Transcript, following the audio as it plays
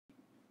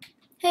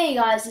Hey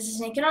guys, this is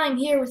Nick, and I'm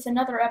here with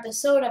another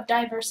episode of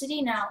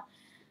Diversity Now.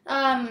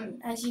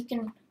 As you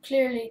can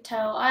clearly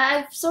tell,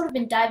 I've sort of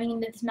been diving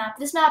into this map.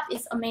 This map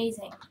is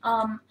amazing.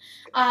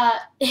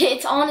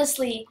 It's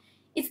honestly,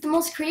 it's the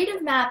most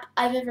creative map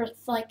I've ever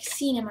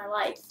seen in my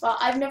life.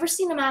 I've never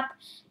seen a map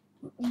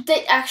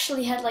that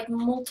actually had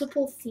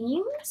multiple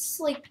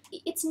themes.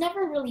 It's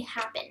never really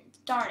happened.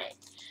 Darn it.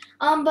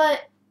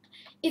 But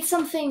it's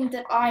something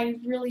that I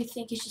really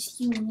think is just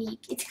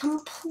unique. It's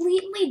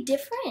completely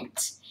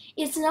different.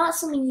 It's not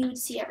something you would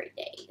see every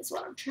day, is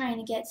what I'm trying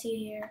to get to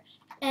here.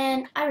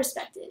 And I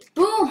respect it.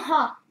 Boom!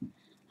 Ha!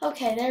 Huh.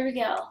 Okay, there we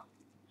go.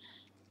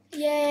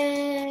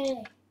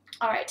 Yay!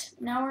 Alright,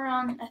 now we're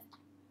on a...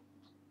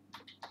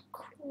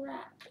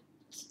 Crap.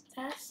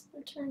 That's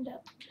returned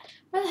up.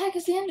 Where the heck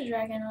is the Ender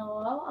Dragon?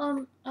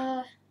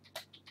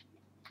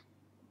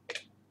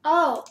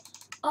 Oh,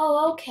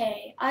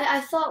 okay.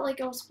 I thought I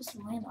was supposed to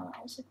land on it.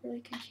 I was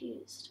really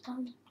confused.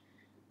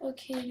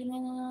 Okay,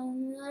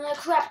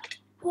 crap.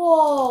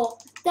 Whoa,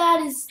 that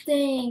is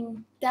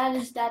dang. That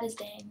is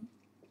dang.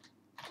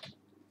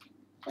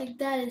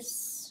 That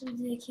is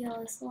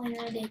ridiculously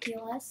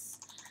ridiculous.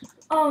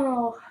 Oh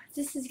no,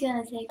 this is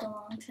gonna take a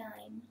long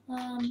time.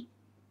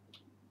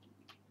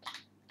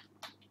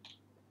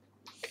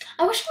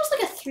 I wish it was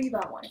a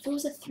 3x1. If it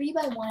was a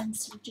 3x1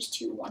 instead of just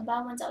two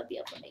 1x1s, I would be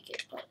able to make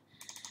it, but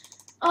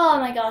oh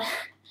my god.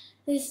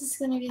 This is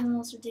gonna be the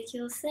most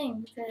ridiculous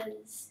thing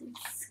because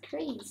it's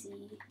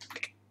crazy.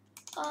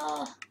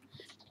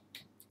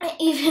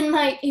 Even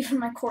my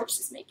corpse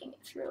is making it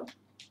through.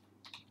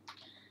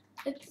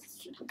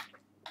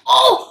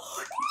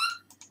 Oh!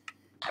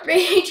 I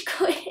rage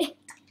quit.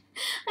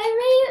 I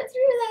made it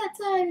through that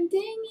time.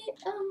 Dang it.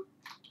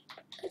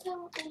 I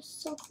was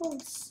so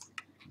close.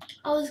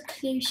 I was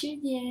closer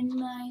than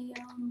my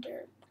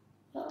derp.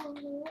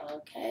 Oh,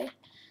 okay.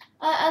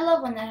 I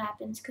love when that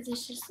happens because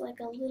it's just a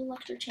little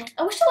extra chance.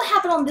 I wish it would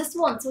happen on this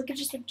one so I could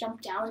just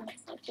jump down and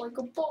like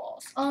a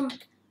boss.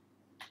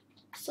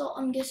 So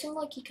I'm guessing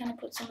he kind of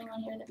put something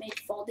on here that made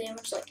fall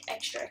damage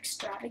extra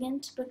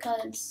extravagant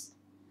because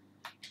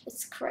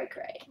it's cray.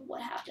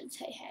 What happens?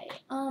 Hey.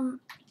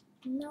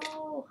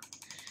 No.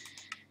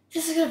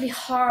 This is gonna be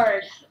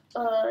hard.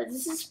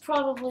 This is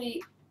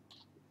probably,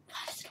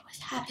 why does it always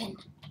happen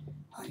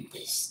on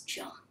this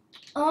jump?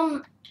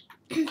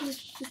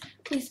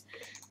 Please.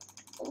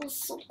 Oh,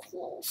 so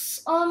close.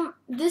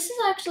 This is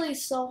actually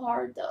so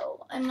hard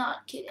though. I'm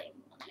not kidding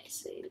when I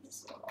say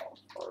this is all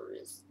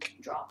forest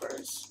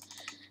droppers.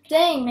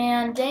 Dang,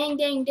 man. Dang,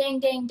 digging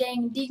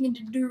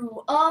to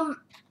do. I'm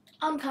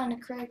kind of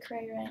cray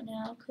right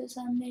now because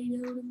I'm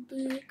made out of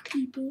black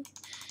people.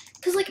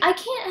 Because, I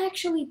can't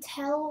actually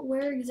tell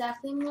where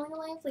exactly I'm going to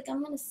land.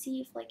 I'm going to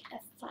see if,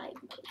 F5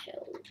 might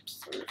help.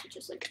 Or if it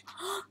just, no!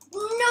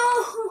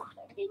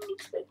 I didn't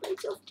expect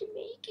myself to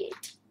make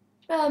it.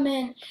 Oh,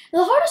 man.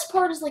 The hardest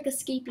part is,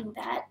 escaping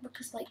that.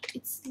 Because,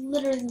 it's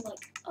literally,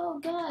 oh,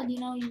 God,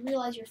 you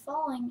realize you're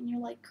falling and you're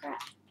like,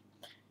 crap.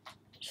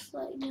 Just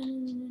no.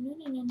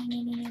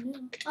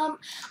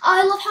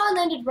 I love how I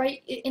landed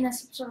right in a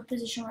sort of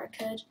position where I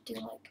could do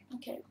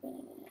okay,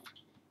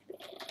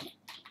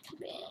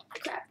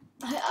 crap.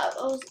 I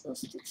was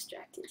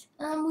distracted.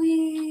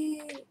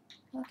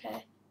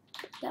 Okay,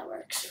 that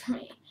works for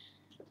me.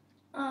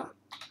 No.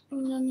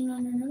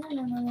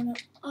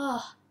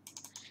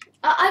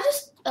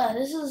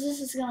 This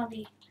is gonna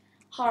be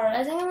hard.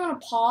 I think I'm gonna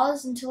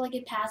pause until I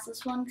get past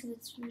this one because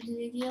it's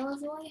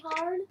ridiculously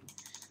hard.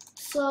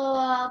 So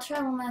I'll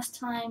try one last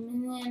time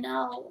and then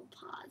I'll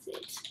pause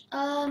it.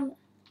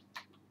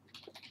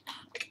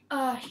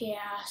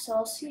 Yeah, so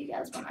I'll see you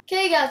guys when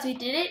okay guys, we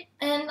did it,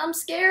 and I'm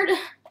scared.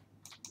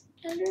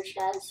 Ender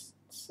chests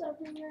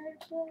everywhere.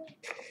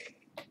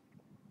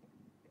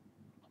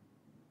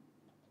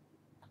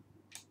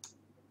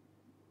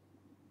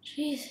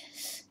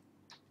 Jesus.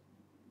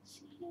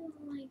 See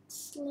in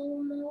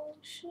slow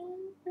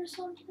motion or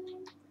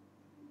something?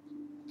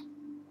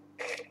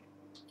 I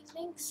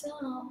think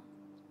so.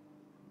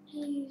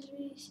 He's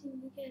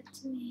racing to get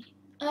to me.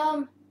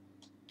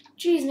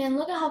 Jeez, man,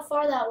 look at how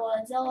far that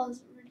was. That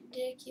was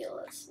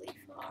ridiculously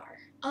far.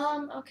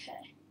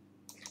 Okay.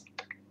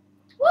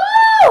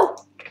 Woo!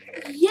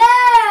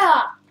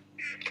 Yeah!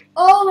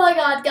 Oh my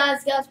god,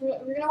 guys,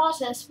 we're gonna watch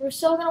this. We're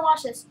so gonna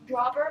watch this.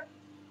 Dropper.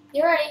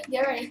 Get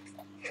ready.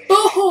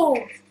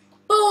 Boom!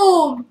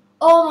 Boom!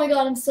 Oh my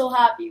god, I'm so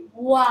happy.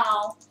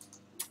 Wow.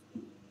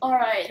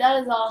 Alright,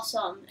 that is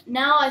awesome.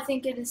 Now I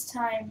think it is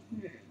time.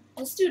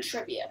 Let's do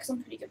trivia, because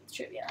I'm pretty good with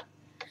trivia.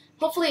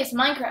 Hopefully it's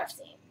Minecraft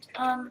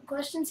themed.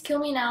 Questions kill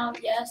me now.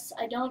 Yes,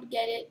 I don't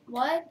get it.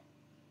 What?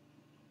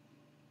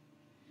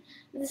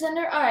 The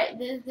sender? Alright,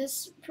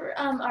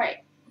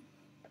 alright.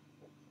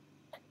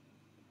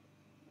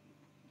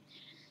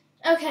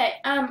 Okay,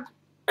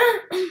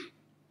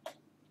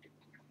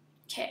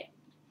 okay.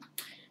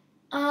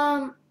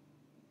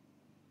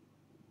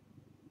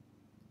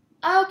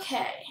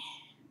 Okay.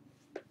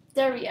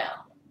 There we go.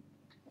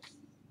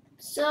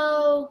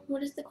 So,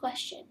 what is the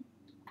question?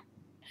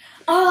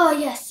 Oh,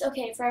 yes.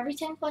 Okay, for every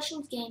 10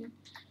 questions gained.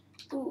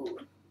 Ooh.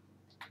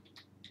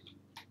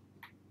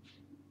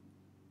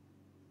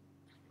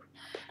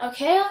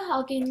 Okay,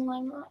 I'll gain the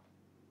limelight.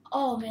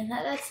 Oh man,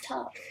 that's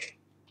tough.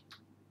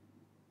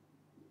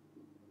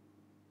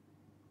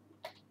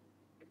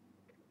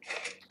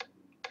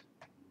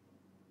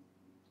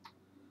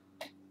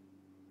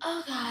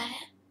 Oh god.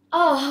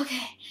 Oh,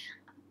 okay.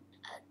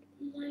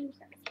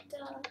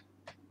 Minecraft.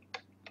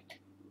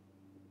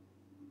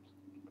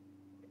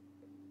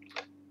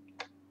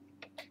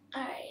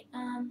 Alright,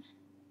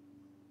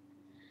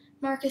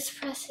 Marcus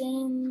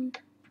Preston.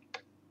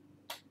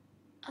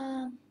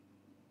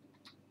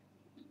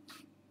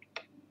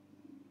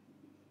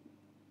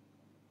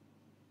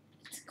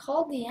 It's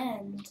called The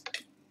End.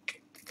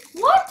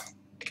 What?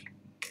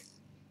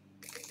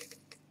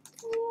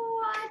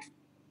 What?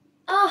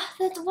 Oh,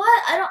 that's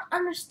what? I don't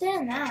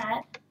understand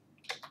that.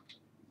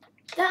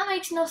 That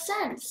makes no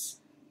sense.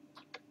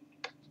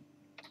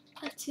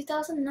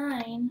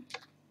 2009.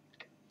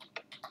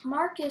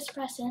 Marcus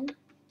Preston.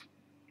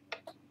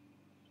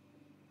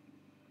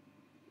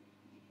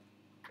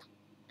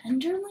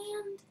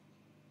 Enderland?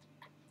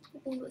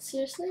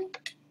 Seriously?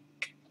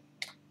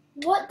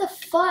 What the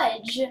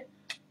fudge?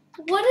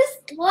 What?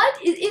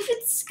 If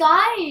it's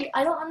sky,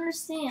 I don't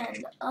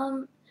understand.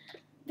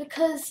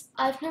 Because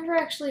I've never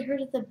actually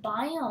heard of the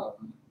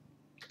biome.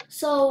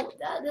 So,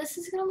 this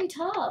is gonna be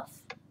tough.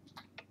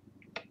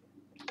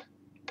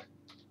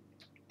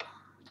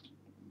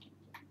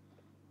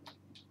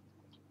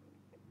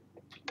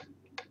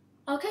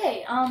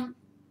 Okay,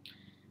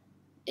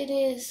 it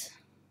is,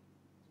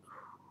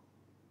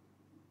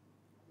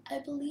 I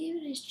believe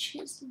it is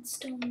chiseled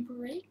stone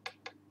brick.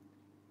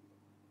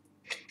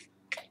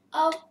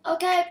 Oh,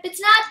 okay, if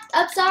it's not,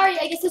 I'm sorry,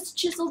 I guess it's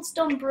chiseled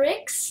stone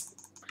bricks.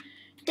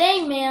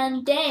 Dang,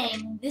 man,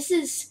 dang, this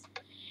is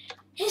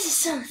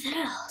something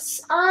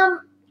else.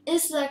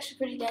 This is actually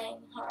pretty dang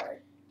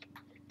hard.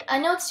 I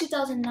know it's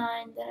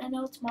 2009, then I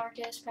know it's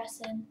Marcus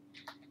Preston.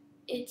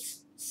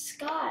 It's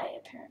Sky,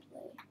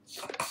 apparently.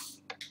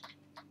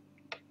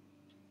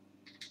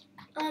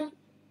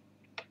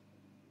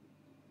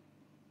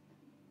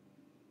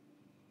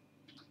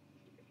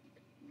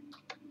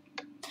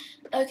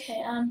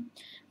 Okay,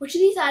 which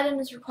of these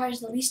items requires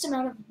the least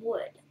amount of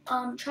wood?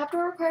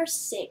 Trapdoor requires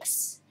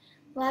 6.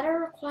 Ladder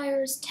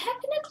requires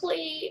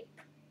technically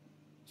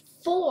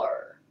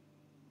 4.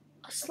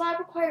 A slab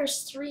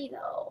requires 3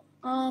 though.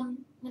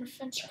 And a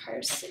fence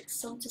requires 6,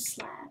 so it's a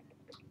slab.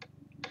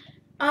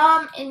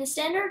 In the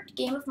standard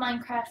game of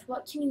Minecraft,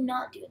 what can you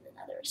not do in the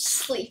Nether?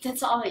 Sleep,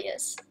 that's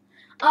obvious.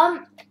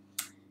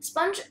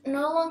 Sponge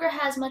no longer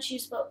has much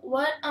use, but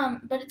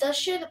it does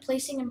share the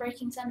placing and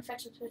breaking sound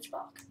effects with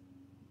Switchblock.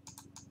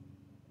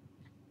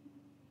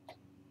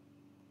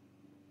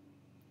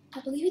 I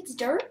believe it's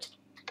dirt?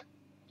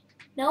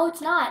 No, it's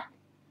not.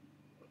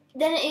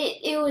 Then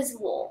it was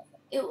wool.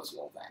 It was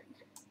wool then.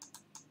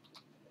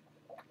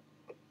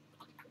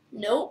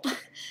 Nope.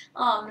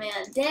 Oh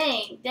man,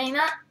 dang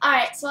that.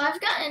 Alright, so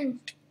I've gotten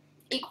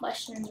 8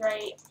 questions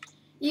right.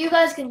 You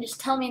guys can just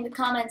tell me in the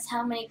comments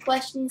how many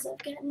questions I've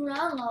gotten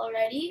wrong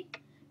already.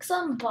 Because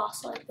I'm a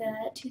boss like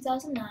that.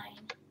 2009.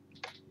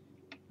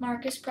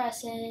 Marcus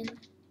Preston.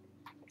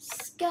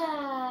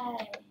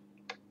 Sky.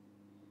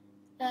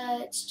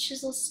 It's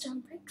chiseled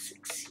stone bricks,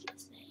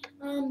 excuse me.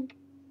 And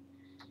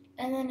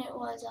then it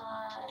was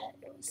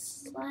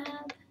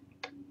slab.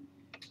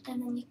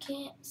 And then you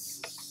can't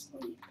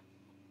sleep.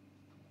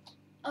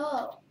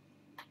 Oh.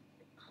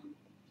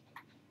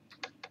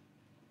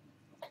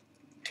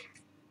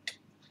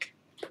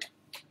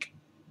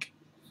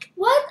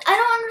 What? I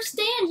don't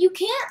understand. You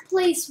can't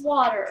place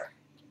water.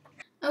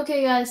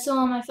 Okay, guys, so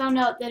I found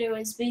out that it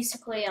was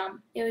basically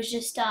it was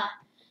just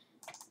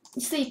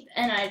sleep,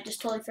 and I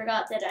just totally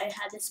forgot that I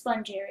had the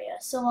sponge area.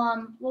 So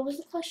what was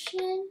the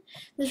question?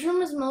 This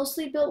room is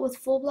mostly built with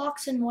full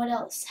blocks and what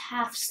else?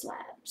 Half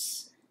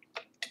slabs.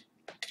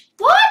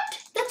 What?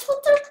 That's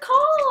what they're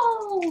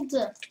called.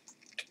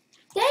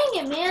 Dang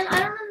it, man! I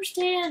don't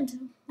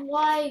understand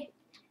why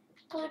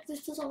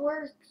this doesn't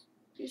work.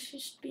 It's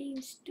just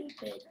being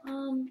stupid.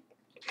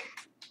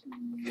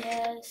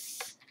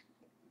 Yes.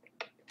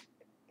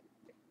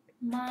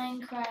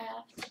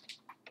 Minecraft.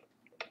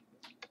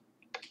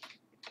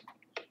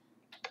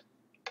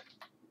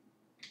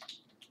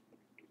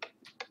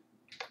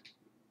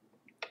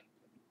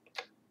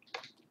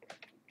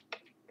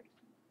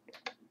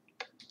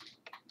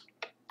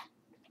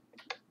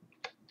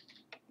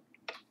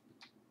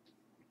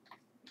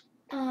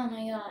 Oh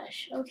my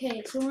gosh.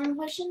 Okay, so we're on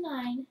question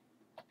 9.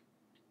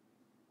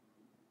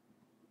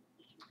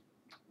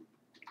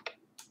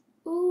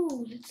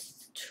 Ooh,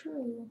 that's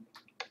true.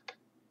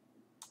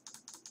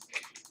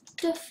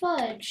 The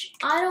fudge.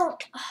 I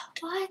don't.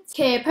 What?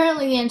 Okay,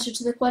 apparently the answer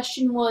to the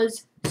question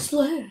was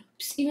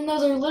slabs, even though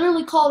they're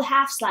literally called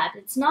half slabs.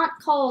 It's not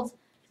called.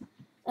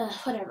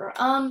 Whatever.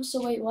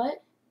 So wait,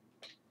 what?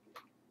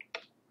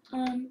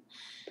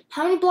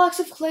 How many blocks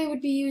of clay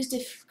would be used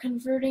if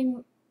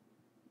converting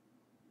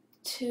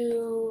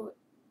to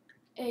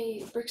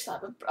a brick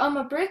slab?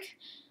 A brick?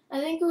 I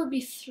think it would be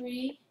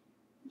 3.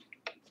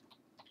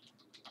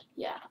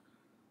 Yeah.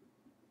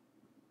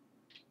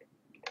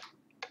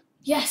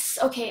 Yes,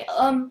 okay,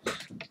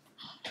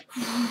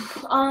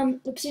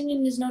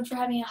 Obsidian is known for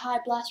having a high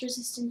blast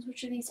resistance.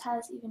 Which of these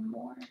has even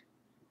more?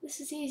 This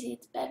is easy.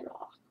 It's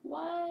bedrock.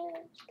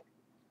 What?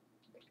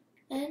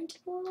 And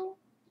well,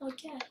 I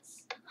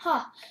guess.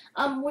 Huh.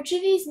 Which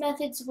of these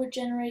methods would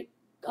generate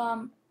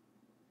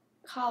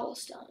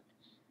cobblestone?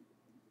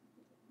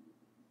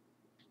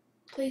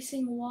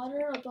 Placing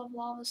water above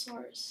lava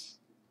source.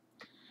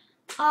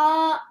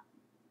 I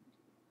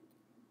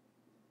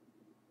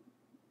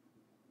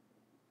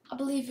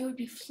believe it would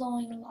be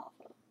flowing lava.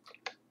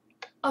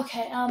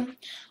 Okay,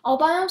 all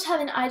biomes have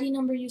an ID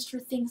number used for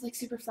things like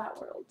super flat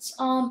worlds.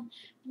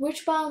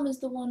 Which biome is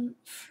the one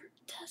for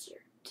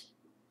desert?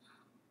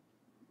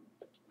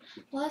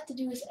 All I have to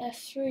do is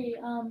F3,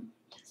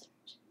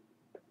 desert.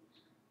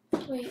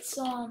 Wait,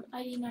 so,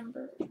 ID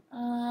number,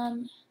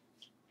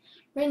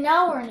 right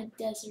now we're in a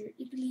desert.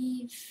 I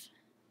believe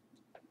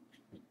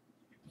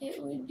it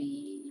would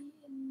be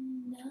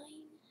 9?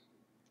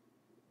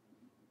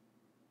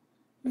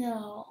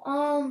 No,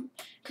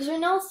 because right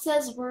now it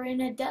says we're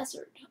in a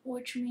desert,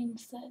 which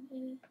means that,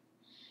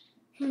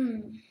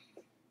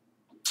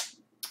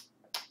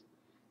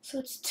 so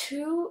it's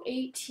 2,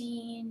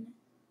 18,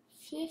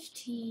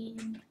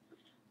 15,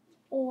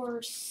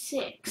 or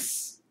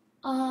 6.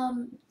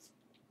 And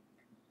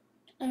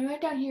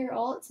right down here,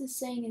 all it's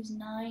saying is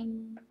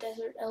 9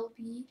 desert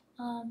LB.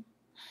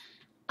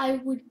 I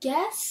would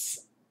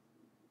guess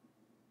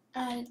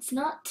it's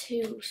not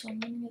 2, so I'm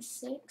gonna guess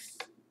 6.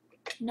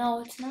 No,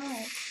 it's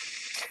not.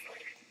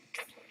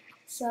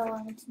 So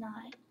it's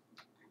not.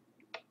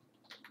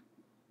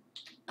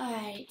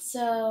 Alright,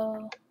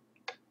 so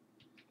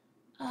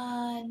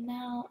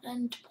now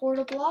and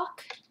portal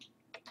block.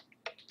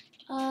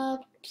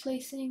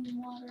 Placing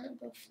water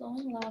above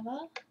flowing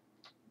lava.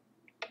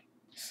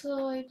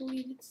 So I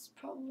believe it's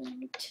probably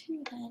number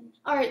 2 then.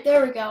 Alright,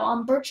 there we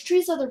go. Birch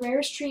trees are the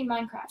rarest tree in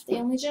Minecraft. They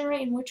only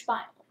generate in which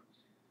biome?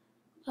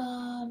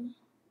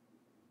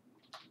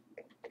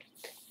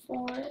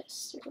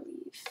 Forest, I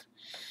believe.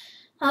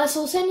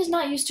 So sand is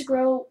not used to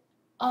grow,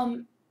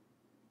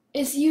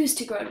 is used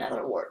to grow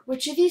nether wart.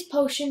 Which of these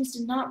potions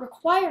do not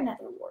require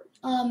nether wart?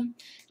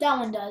 That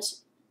one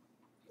does.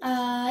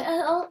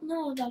 I don't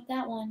know about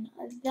that one.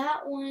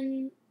 That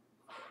one,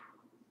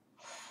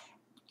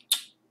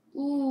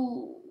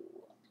 ooh,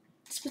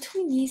 it's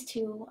between these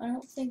two. I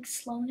don't think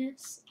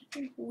slowness, I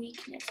think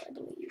weakness, I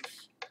believe.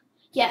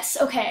 Yes,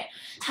 okay.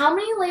 How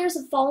many layers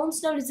of fallen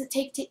snow does it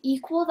take to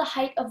equal the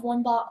height of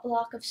one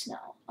block of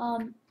snow?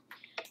 1,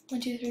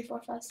 2, 3, 4,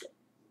 5, 6. I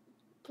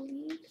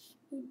believe it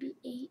would be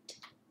 8.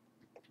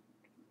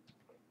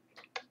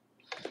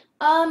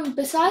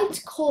 Besides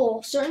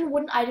coal, certain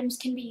wooden items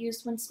can be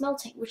used when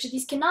smelting. Which of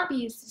these cannot be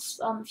used as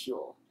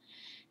fuel?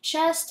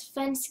 Chest,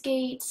 fence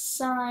gate,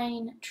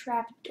 sign,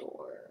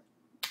 trapdoor.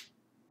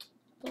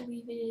 I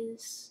believe it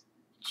is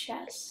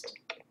chest.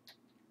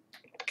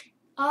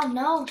 Oh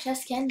no,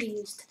 chest can be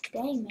used.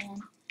 Dang,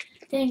 man.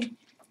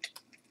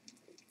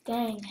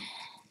 Dang.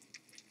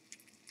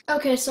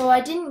 Okay, so I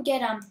didn't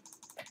get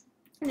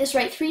this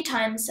right 3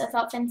 times. I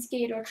thought fence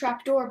gate or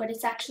trapdoor, but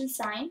it's actually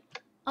sign.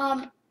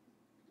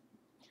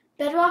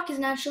 Bedrock is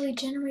naturally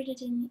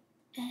generated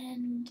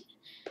and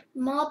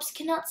mobs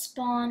cannot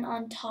spawn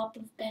on top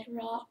of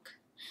bedrock.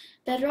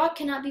 Bedrock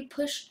cannot be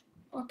pushed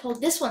or pulled.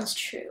 This one's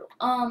true.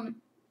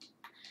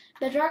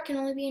 Bedrock can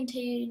only be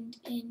obtained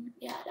in,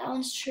 yeah, that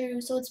one's true.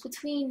 So it's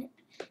between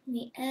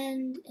the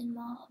end and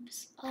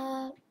mobs.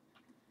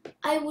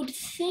 I would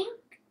think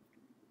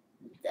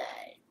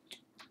that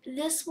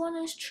this one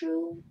is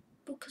true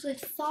because I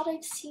thought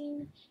I'd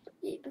seen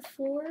it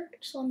before.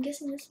 So I'm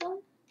guessing this one.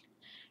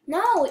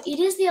 No, it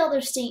is the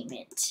other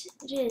statement.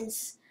 It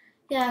is.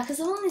 Yeah, because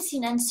I've only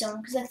seen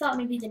endstone, because I thought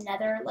maybe the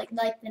nether, like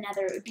the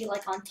nether, it would be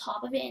like on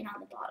top of it and on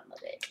the bottom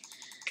of it.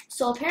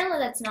 So apparently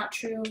that's not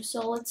true.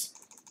 So let's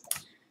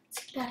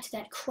get back to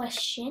that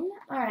question.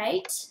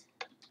 Alright.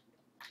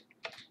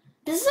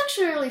 This is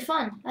actually really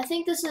fun. I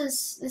think this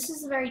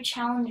is a very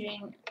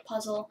challenging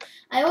puzzle.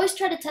 I always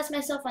try to test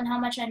myself on how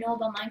much I know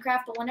about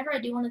Minecraft, but whenever I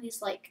do one of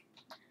these like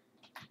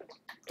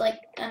I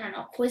don't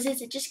know,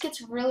 quizzes, it just gets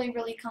really,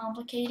 really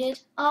complicated.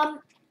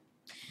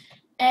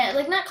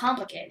 Like not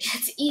complicated,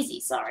 it's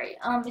easy, sorry.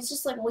 It's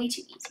just like way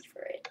too easy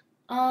for it.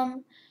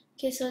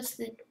 Okay, so it's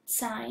the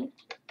sign.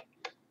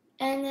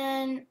 And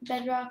then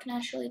bedrock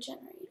naturally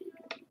generated.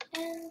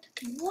 And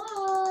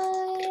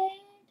what?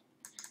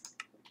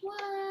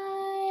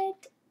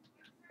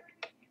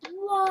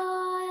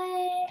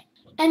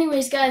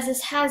 Anyways, guys,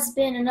 this has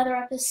been another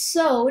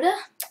episode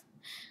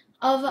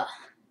of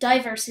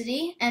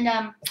Diversity, and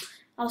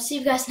I'll see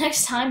you guys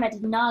next time. I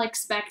did not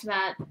expect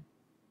that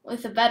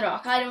with the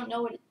bedrock. I don't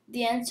know what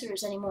the answer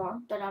is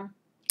anymore, but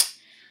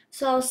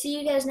so I'll see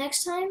you guys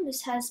next time.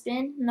 This has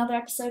been another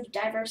episode of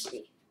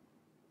Diversity.